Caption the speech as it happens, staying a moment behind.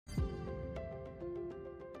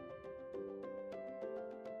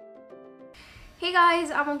Hey guys,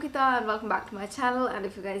 I'm Ankita and welcome back to my channel, and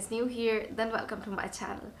if you guys new here then welcome to my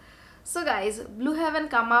channel. So guys, Blue Heaven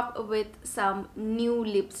come up with some new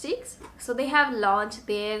lipsticks. So they have launched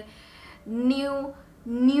their new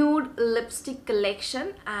nude lipstick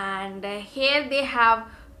collection, and here they have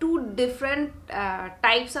two different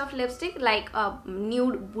types of lipstick, like a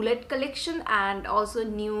nude bullet collection and also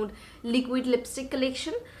nude liquid lipstick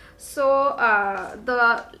collection. So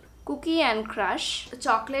the Cookie and Crush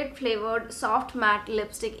chocolate flavored soft matte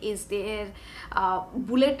lipstick is their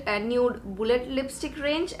nude bullet lipstick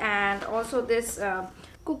range, and also this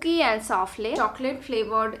Cookie and Souffle chocolate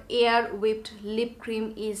flavored air whipped lip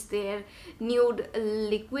cream is their nude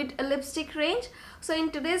liquid lipstick range. So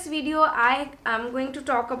in today's video I am going to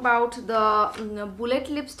talk about the bullet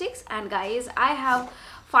lipsticks, and guys, I have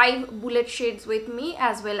 5 bullet shades with me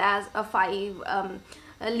as well as 5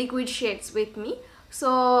 liquid shades with me.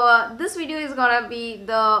 So this video is gonna be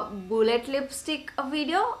the bullet lipstick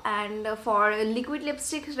video, and for liquid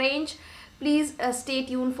lipstick range please stay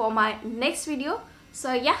tuned for my next video.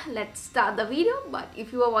 So yeah, let's start the video. But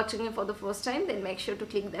if you are watching it for the first time, then make sure to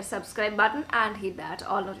click that subscribe button and hit that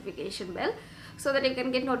all notification bell so that you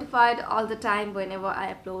can get notified all the time whenever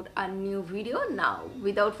I upload a new video. Now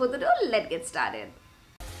without further ado, let's get started.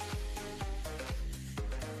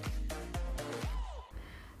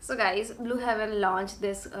 So guys, Blue Heaven launched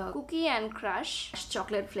this Cookie and Crush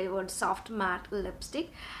chocolate flavored soft matte lipstick,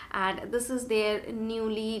 and this is their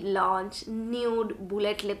newly launched nude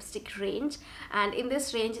bullet lipstick range. And in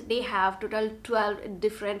this range they have total 12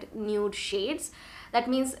 different nude shades. That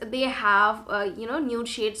means they have nude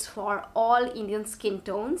shades for all Indian skin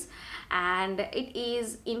tones, and it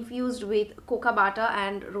is infused with cocoa butter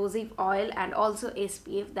and rosehip oil and also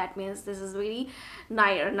SPF. That means this is very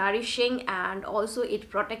nourishing, and also it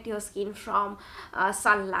protects your skin from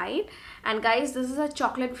sunlight. And guys, this is a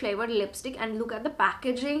chocolate flavored lipstick, and look at the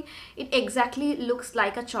packaging. It exactly looks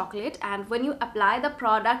like a chocolate, and when you apply the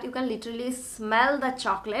product you can literally smell the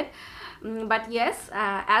chocolate. But yes,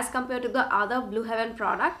 as compared to the other Blue Heaven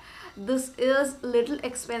product, this is little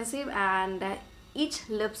expensive, and each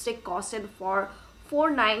lipstick costed for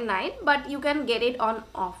 $4.99, but you can get it on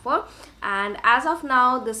offer. And as of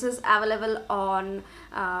now this is available on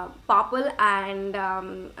Purple and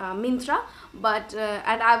Myntra, but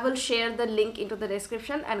and I will share the link into the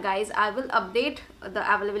description. And guys, I will update the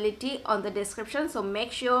availability on the description, so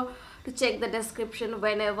make sure to check the description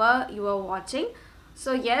whenever you are watching.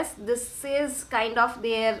 So yes, this is kind of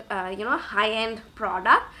their high-end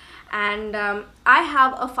product, and I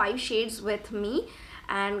have 5 shades with me.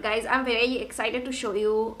 And guys, I'm very excited to show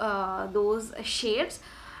you those shades,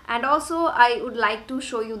 and also I would like to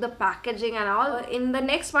show you the packaging and all. In the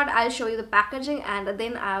next part I'll show you the packaging, and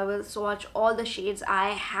then I will swatch all the shades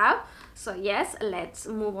I have. So yes, let's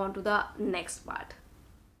move on to the next part.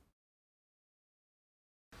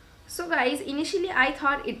 So guys, initially I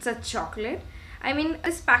thought it's a chocolate. I mean,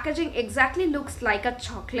 this packaging exactly looks like a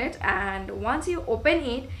chocolate, and once you open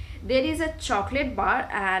it there is a chocolate bar,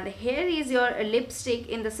 and here is your lipstick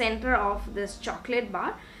in the center of this chocolate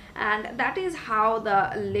bar, and that is how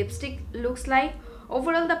the lipstick looks like.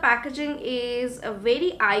 Overall the packaging is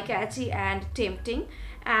very eye-catchy and tempting,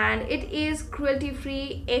 and it is cruelty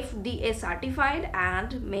free, FDA certified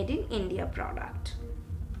and made in India product.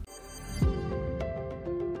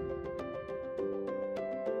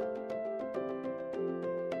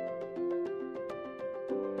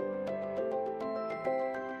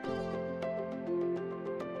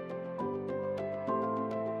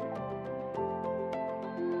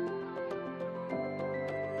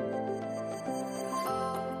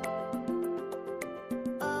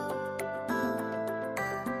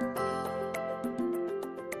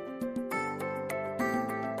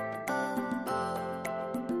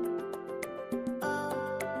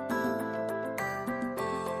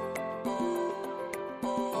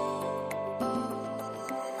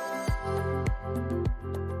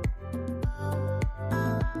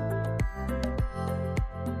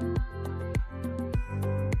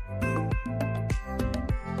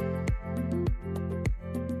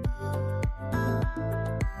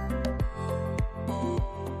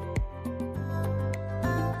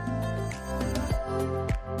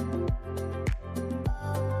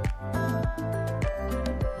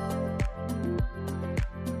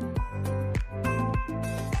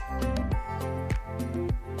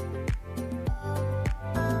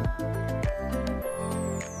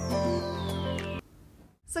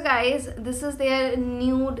 So guys, this is their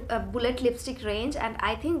nude bullet lipstick range, and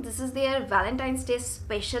I think this is their Valentine's Day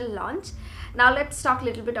special launch. Now let's talk a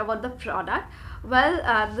little bit about the product.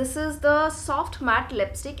 Well, this is the soft matte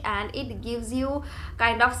lipstick and it gives you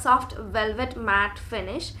kind of soft velvet matte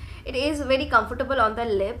finish. It is very comfortable on the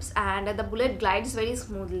lips and the bullet glides very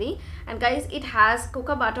smoothly. And guys, it has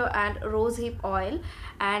cocoa butter and rosehip oil,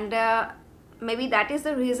 and maybe that is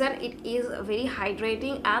the reason it is very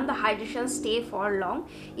hydrating and the hydration stay for long.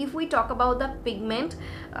 If we talk about the pigment,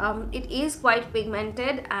 it is quite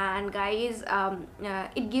pigmented, and guys,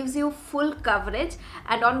 it gives you full coverage,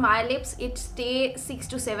 and on my lips it stay 6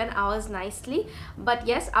 to 7 hours nicely. But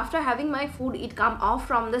yes, after having my food it come off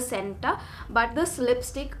from the center, but this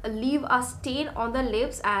lipstick leave a stain on the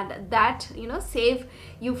lips, and that, you know, save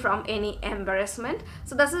you from any embarrassment.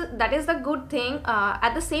 So that is the good thing.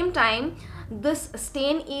 At the same time, this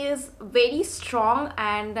stain is very strong,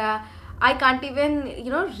 and I can't even,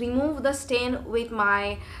 you know, remove the stain with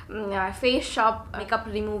my Face Shop makeup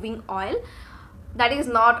removing oil. That is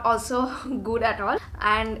not also good at all,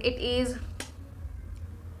 and it is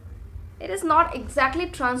not exactly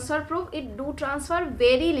transfer proof. It do transfer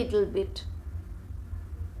very little bit.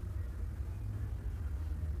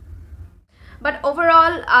 But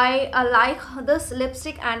overall, I like this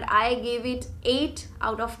lipstick and I gave it 8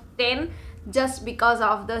 out of 10 just because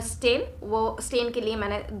of the stain. वो stain के लिए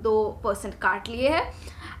मैंने 2% काट लिए है.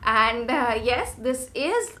 And yes, this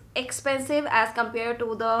is expensive as compared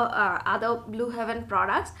to the other Blue Heaven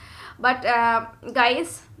products. But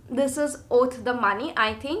guys, this is worth the money,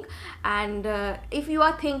 I think. And if you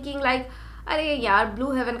are thinking like, अरे यार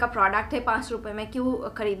blue haven का product है, 5 रुपये में क्यों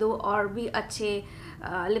खरीदूँ, और भी अच्छे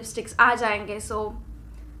लिपस्टिक्स आ जाएंगे. So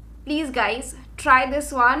please guys, try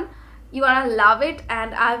this one. You are gonna love it,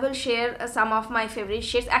 and I will share some of my favorite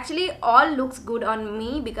shades. Actually, all looks good on me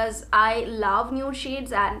because I love nude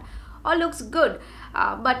shades, and all looks good.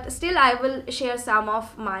 But still, I will share some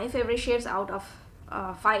of my favorite shades out of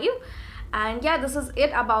 5. And yeah, this is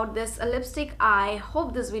it about this lipstick. I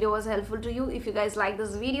hope this video was helpful to you. If you guys like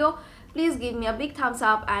this video, please give me a big thumbs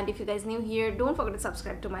up, and if you guys new here, don't forget to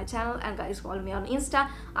subscribe to my channel, and guys follow me on Insta.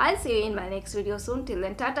 I'll see you in my next video soon. Till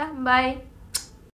then, tata, bye.